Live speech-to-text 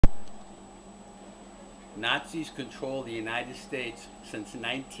Nazis control the United States since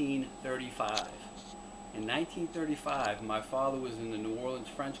 1935. In 1935, my father was in the New Orleans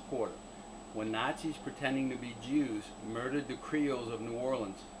French Quarter when Nazis pretending to be Jews murdered the Creoles of New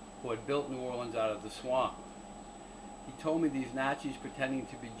Orleans who had built New Orleans out of the swamp. He told me these Nazis pretending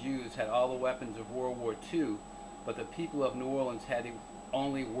to be Jews had all the weapons of World War II, but the people of New Orleans had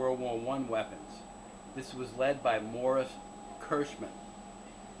only World War I weapons. This was led by Morris Kirschman.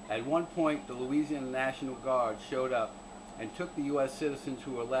 At one point, the Louisiana National Guard showed up and took the U.S. citizens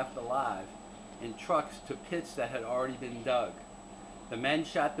who were left alive in trucks to pits that had already been dug. The men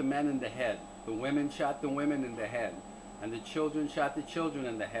shot the men in the head, the women shot the women in the head, and the children shot the children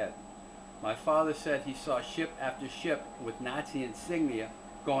in the head. My father said he saw ship after ship with Nazi insignia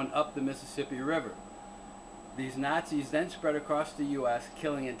going up the Mississippi River. These Nazis then spread across the U.S.,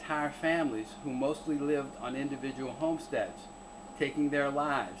 killing entire families who mostly lived on individual homesteads, taking their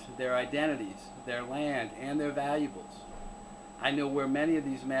lives, their identities, their land, and their valuables. I know where many of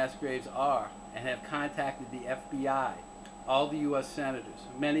these mass graves are and have contacted the FBI, all the U.S. senators,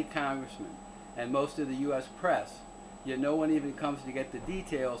 many congressmen, and most of the U.S. press, yet no one even comes to get the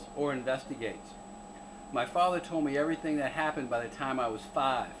details or investigates. My father told me everything that happened by the time I was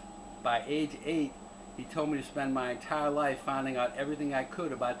 5. By age 8, he told me to spend my entire life finding out everything I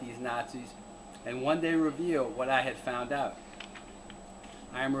could about these Nazis and one day reveal what I had found out.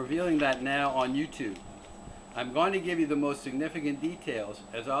 I am revealing that now on YouTube. I'm going to give you the most significant details,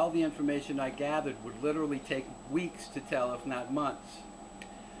 as all the information I gathered would literally take weeks to tell, if not months.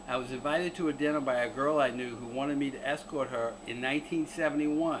 I was invited to a dinner by a girl I knew who wanted me to escort her in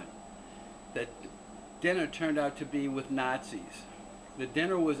 1971. The dinner turned out to be with Nazis. The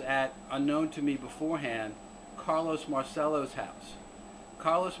dinner was at, unknown to me beforehand, Carlos Marcello's house.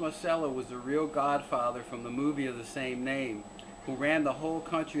 Carlos Marcello was the real godfather from the movie of the same name, who ran the whole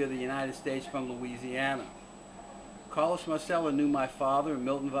country of the United States from Louisiana. Carlos Marcello knew my father,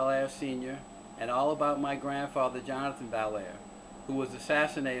 Milton Valaire Sr., and all about my grandfather, Jonathan Valaire, who was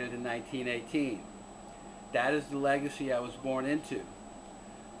assassinated in 1918. That is the legacy I was born into.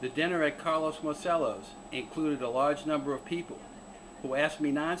 The dinner at Carlos Marcello's included a large number of people who asked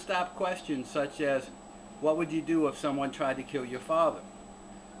me non-stop questions such as, what would you do if someone tried to kill your father?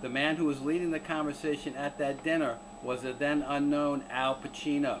 The man who was leading the conversation at that dinner was the then unknown Al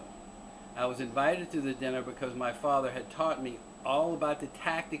Pacino. I was invited to the dinner because my father had taught me all about the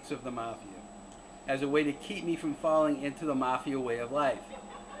tactics of the mafia as a way to keep me from falling into the mafia way of life.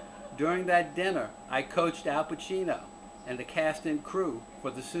 During that dinner, I coached Al Pacino and the cast and crew for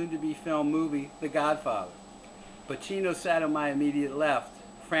the soon-to-be filmed movie The Godfather. Pacino sat on my immediate left,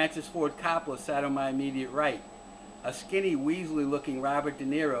 Francis Ford Coppola sat on my immediate right. A skinny, weaselly-looking Robert De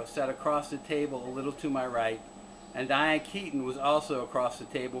Niro sat across the table a little to my right, and Diane Keaton was also across the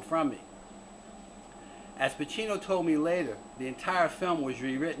table from me. As Pacino told me later, the entire film was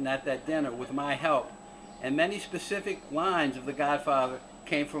rewritten at that dinner with my help, and many specific lines of The Godfather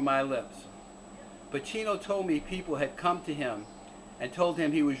came from my lips. Pacino told me people had come to him and told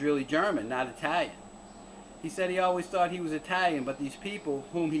him he was really German, not Italian. He said he always thought he was Italian, but these people,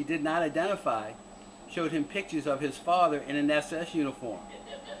 whom he did not identify, showed him pictures of his father in an SS uniform.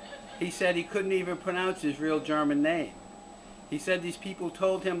 He said he couldn't even pronounce his real German name. He said these people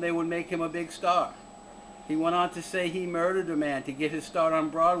told him they would make him a big star. He went on to say he murdered a man to get his start on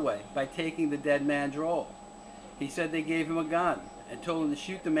Broadway by taking the dead man's role. He said they gave him a gun and told him to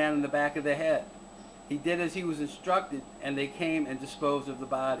shoot the man in the back of the head. He did as he was instructed, and they came and disposed of the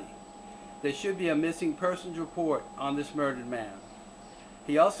body. There should be a missing persons report on this murdered man.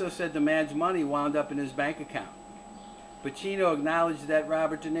 He also said the man's money wound up in his bank account. Pacino acknowledged that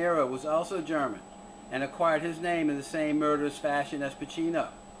Robert De Niro was also German and acquired his name in the same murderous fashion as Pacino.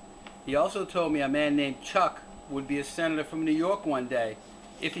 He also told me a man named Chuck would be a senator from New York one day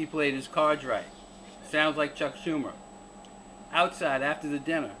if he played his cards right. Sounds like Chuck Schumer. Outside, after the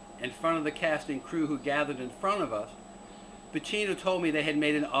dinner, in front of the cast and crew who gathered in front of us, Pacino told me they had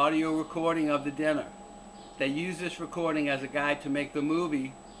made an audio recording of the dinner. They used this recording as a guide to make the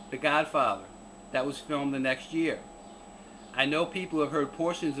movie The Godfather that was filmed the next year. I know people have heard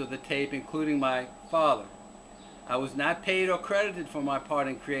portions of the tape, including my father. I was not paid or credited for my part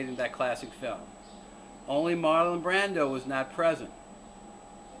in creating that classic film. Only Marlon Brando was not present.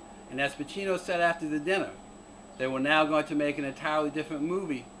 And as Pacino said after the dinner, they were now going to make an entirely different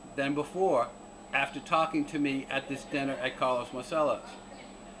movie than before, after talking to me at this dinner at Carlos Marcello's.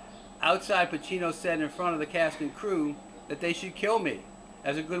 Outside, Pacino said in front of the cast and crew that they should kill me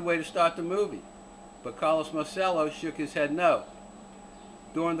as a good way to start the movie, but Carlos Marcello shook his head no.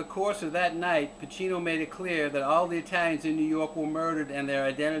 During the course of that night, Pacino made it clear that all the Italians in New York were murdered and their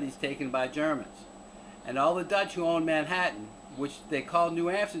identities taken by Germans. And all the Dutch who owned Manhattan, which they called New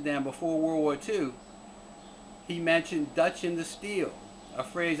Amsterdam before World War II, he mentioned Dutch in the steel, a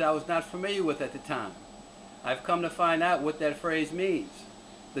phrase I was not familiar with at the time. I've come to find out what that phrase means.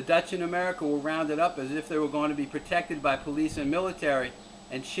 The Dutch in America were rounded up as if they were going to be protected by police and military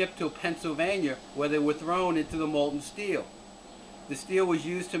and shipped to Pennsylvania, where they were thrown into the molten steel. The steel was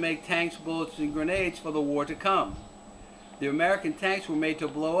used to make tanks, bullets, and grenades for the war to come. The American tanks were made to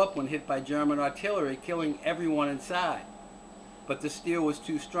blow up when hit by German artillery, killing everyone inside. But the steel was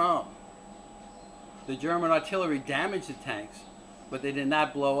too strong. The German artillery damaged the tanks, but they did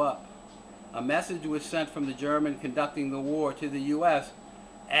not blow up. A message was sent from the German conducting the war to the U.S.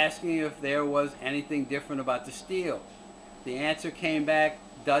 asking if there was anything different about the steel. The answer came back,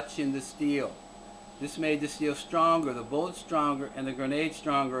 Dutch in the steel. This made the steel stronger, the bullets stronger, and the grenades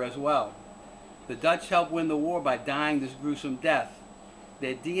stronger as well. The Dutch helped win the war by dying this gruesome death.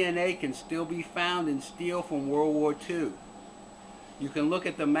 Their DNA can still be found in steel from World War II. You can look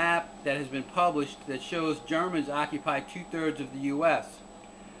at the map that has been published that shows Germans occupy 2/3 of the U.S.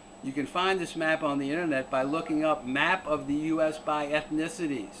 You can find this map on the internet by looking up Map of the U.S. by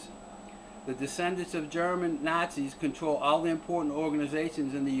ethnicities. The descendants of German Nazis control all the important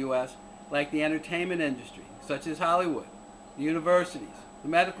organizations in the U.S., like the entertainment industry, such as Hollywood, the universities, the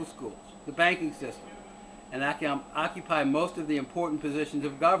medical schools, the banking system, and occupy most of the important positions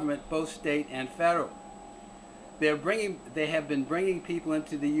of government, both state and federal. They have been bringing people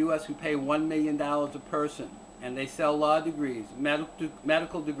into the U.S. who pay $1 million a person, and they sell law degrees,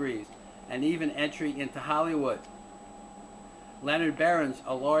 medical degrees, and even entry into Hollywood. Leonard Behrens,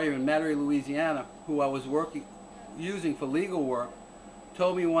 a lawyer in Metairie, Louisiana, who I was using for legal work,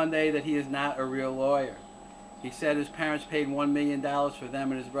 told me one day that he is not a real lawyer. He said his parents paid $1 million for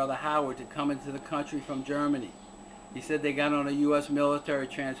them and his brother Howard to come into the country from Germany. He said they got on a U.S. military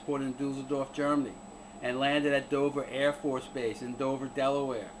transport in Dusseldorf, Germany, and landed at Dover Air Force Base in Dover,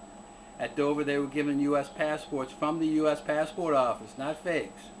 Delaware. At Dover, they were given U.S. passports from the U.S. Passport Office, not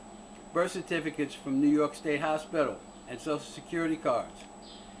fakes, birth certificates from New York State Hospital, and Social Security cards.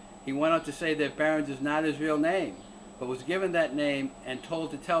 He went on to say that Behrens is not his real name, but was given that name and told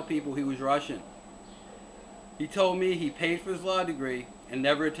to tell people he was Russian. He told me he paid for his law degree and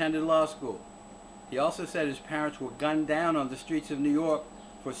never attended law school. He also said his parents were gunned down on the streets of New York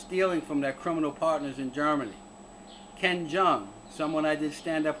for stealing from their criminal partners in Germany. Ken Jeong, someone I did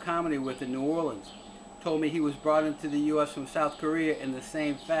stand-up comedy with in New Orleans, told me he was brought into the U.S. from South Korea in the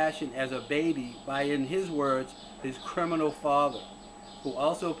same fashion as a baby by, in his words, his criminal father, who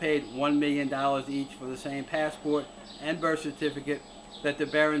also paid $1 million each for the same passport and birth certificate that the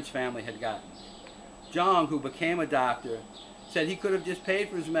Behrens family had gotten. Jeong, who became a doctor, said he could have just paid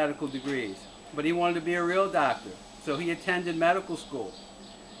for his medical degrees, but he wanted to be a real doctor, so he attended medical school.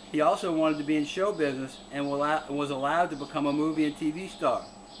 He also wanted to be in show business and was allowed to become a movie and TV star.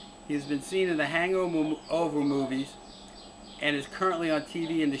 He has been seen in the Hangover movies and is currently on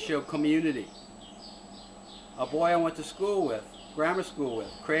TV in the show Community. A boy I went to school with, grammar school with,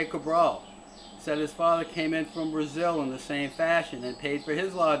 Craig Cabral, said his father came in from Brazil in the same fashion and paid for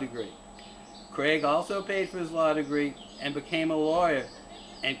his law degree. Craig also paid for his law degree and became a lawyer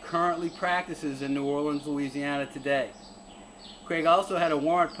and currently practices in New Orleans, Louisiana today. Craig also had a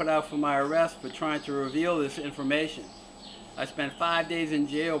warrant put out for my arrest for trying to reveal this information. I spent 5 days in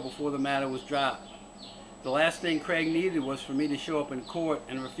jail before the matter was dropped. The last thing Craig needed was for me to show up in court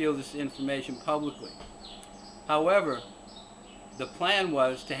and reveal this information publicly. However, the plan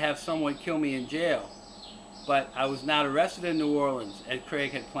was to have someone kill me in jail, but I was not arrested in New Orleans as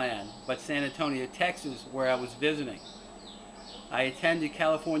Craig had planned, but San Antonio, Texas, where I was visiting. I attended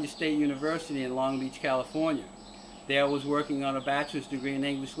California State University in Long Beach, California. There I was working on a bachelor's degree in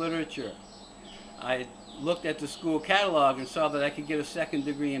English literature. I looked at the school catalog and saw that I could get a second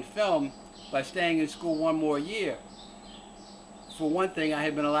degree in film by staying in school one more year. For one thing, I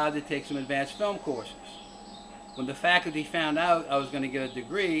had been allowed to take some advanced film courses. When the faculty found out I was going to get a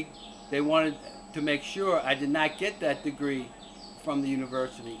degree, they wanted to make sure I did not get that degree from the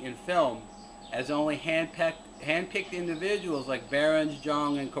university in film, as only hand-picked individuals like Behrens,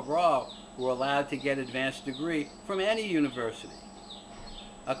 Jeong, and Cabral were allowed to get advanced degree from any university.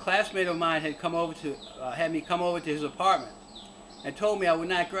 A classmate of mine had had me come over to his apartment and told me I would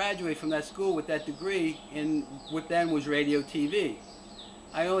not graduate from that school with that degree in what then was radio TV.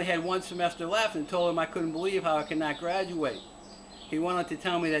 I only had one semester left and told him I couldn't believe how I could not graduate. He went on to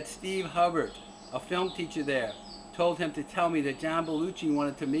tell me that Steve Hubbard, a film teacher there, told him to tell me that John Belushi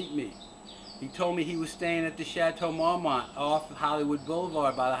wanted to meet me. He told me he was staying at the Chateau Marmont off Hollywood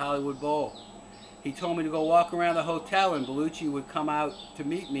Boulevard by the Hollywood Bowl. He told me to go walk around the hotel and Belushi would come out to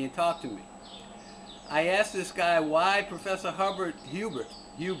meet me and talk to me. I asked this guy why Professor Hubert,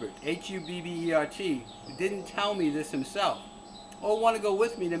 Hubbert, didn't tell me this himself, or want to go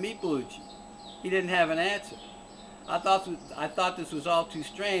with me to meet Bellucci. He didn't have an answer. I thought this was all too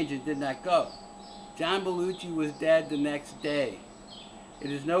strange and did not go. John Bellucci was dead the next day.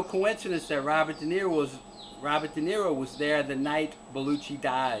 It is no coincidence that Robert De Niro was there the night Bellucci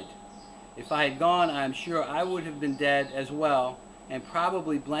died. If I had gone, I am sure I would have been dead as well, and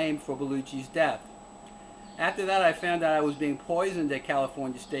probably blamed for Bellucci's death. After that, I found out I was being poisoned at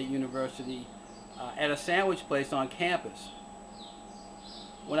California State University at a sandwich place on campus.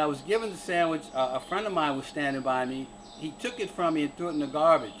 When I was given the sandwich, a friend of mine was standing by me. He took it from me and threw it in the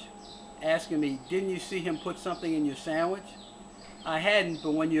garbage, asking me, "Didn't you see him put something in your sandwich?" I hadn't,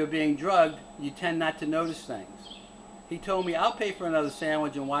 but when you're being drugged, you tend not to notice things. He told me, "I'll pay for another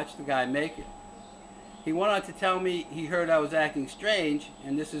sandwich and watch the guy make it." He went on to tell me he heard I was acting strange,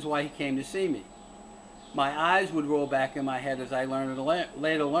 and this is why he came to see me. My eyes would roll back in my head as I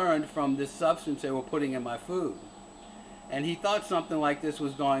later learned from this substance they were putting in my food. And he thought something like this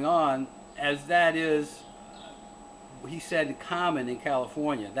was going on, as that is, he said, common in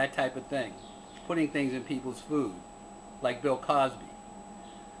California, that type of thing, putting things in people's food, like Bill Cosby.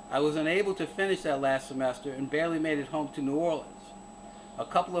 I was unable to finish that last semester and barely made it home to New Orleans. A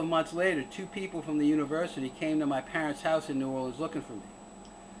couple of months later, 2 people from the university came to my parents' house in New Orleans looking for me.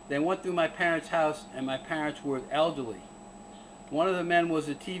 They went through my parents' house, and my parents were elderly. One of the men was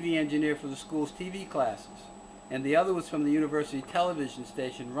a TV engineer for the school's TV classes, and the other was from the university television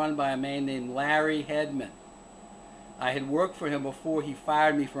station run by a man named Larry Hedman. I had worked for him before he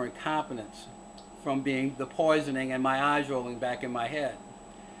fired me for incompetence from being the poisoning and my eyes rolling back in my head.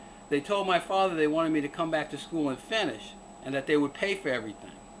 They told my father they wanted me to come back to school and finish, and that they would pay for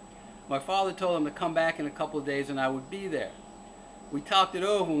everything. My father told them to come back in a couple of days and I would be there. We talked it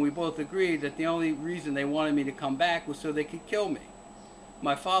over and we both agreed that the only reason they wanted me to come back was so they could kill me.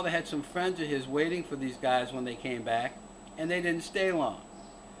 My father had some friends of his waiting for these guys when they came back, and they didn't stay long.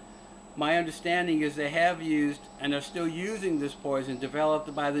 My understanding is they have used and are still using this poison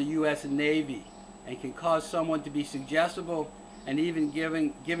developed by the U.S. Navy, and can cause someone to be suggestible and even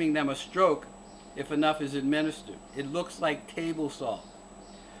giving them a stroke if enough is administered. It looks like table salt.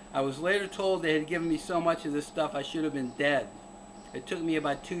 I was later told they had given me so much of this stuff I should have been dead. It took me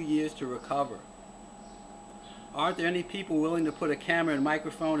about 2 years to recover. Aren't there any people willing to put a camera and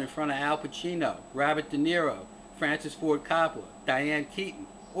microphone in front of Al Pacino, Robert De Niro, Francis Ford Coppola, Diane Keaton,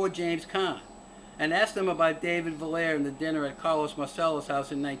 or James Caan, and ask them about David Valère and the dinner at Carlos Marcello's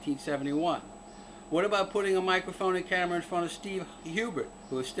house in 1971? What about putting a microphone and camera in front of Steve Hubert,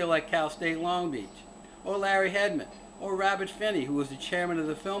 who is still at Cal State Long Beach, or Larry Hedman, or Robert Finney, who was the chairman of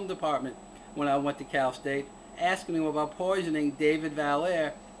the film department when I went to Cal State, asking him about poisoning David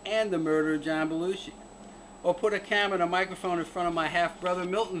Valère and the murder of John Bellucci? Or put a camera and a microphone in front of my half-brother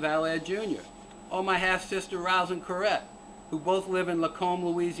Milton Valère Jr., or my half-sister Rosalind Corrette, who both live in Lacombe,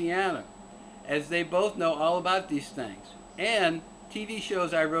 Louisiana, as they both know all about these things, and TV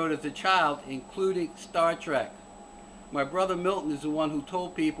shows I wrote as a child, including Star Trek. My brother Milton is the one who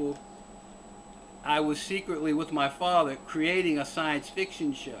told people I was secretly with my father creating a science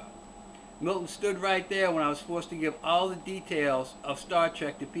fiction show. Milton stood right there when I was forced to give all the details of Star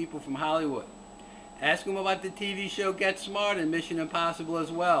Trek to people from Hollywood. Ask him about the TV show Get Smart and Mission Impossible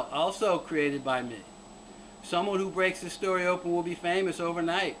as well, also created by me. Someone who breaks the story open will be famous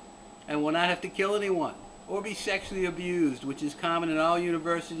overnight and will not have to kill anyone or be sexually abused, which is common in all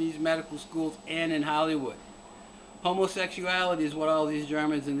universities, medical schools, and in Hollywood. Homosexuality is what all these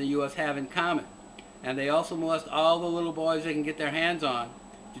Germans in the U.S. have in common, and they also molest all the little boys they can get their hands on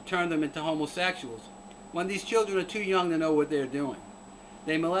to turn them into homosexuals when these children are too young to know what they're doing.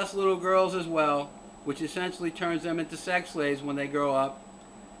 They molest little girls as well, which essentially turns them into sex slaves when they grow up,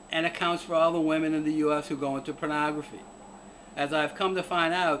 and accounts for all the women in the U.S. who go into pornography. As I've come to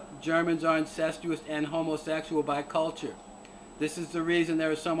find out, Germans are incestuous and homosexual by culture. This is the reason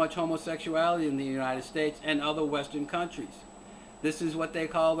there is so much homosexuality in the United States and other Western countries. This is what they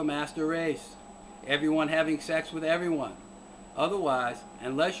call the master race. Everyone having sex with everyone. Otherwise,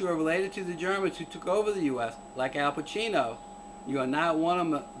 unless you are related to the Germans who took over the U.S., like Al Pacino, you are not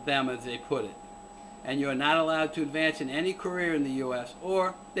one of them, as they put it. And you are not allowed to advance in any career in the U.S.,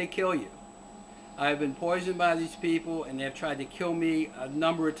 or they kill you. I have been poisoned by these people, and they have tried to kill me a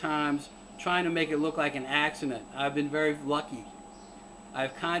number of times, trying to make it look like an accident. I've been very lucky.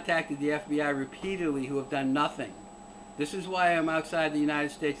 I've contacted the FBI repeatedly, who have done nothing. This is why I am outside the United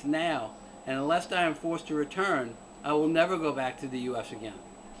States now, and unless I am forced to return, I will never go back to the U.S. again.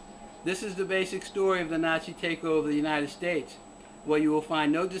 This is the basic story of the Nazi takeover of the United States. where you will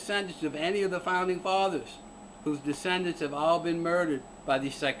find no descendants of any of the founding fathers, whose descendants have all been murdered by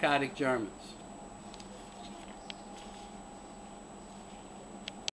these psychotic Germans.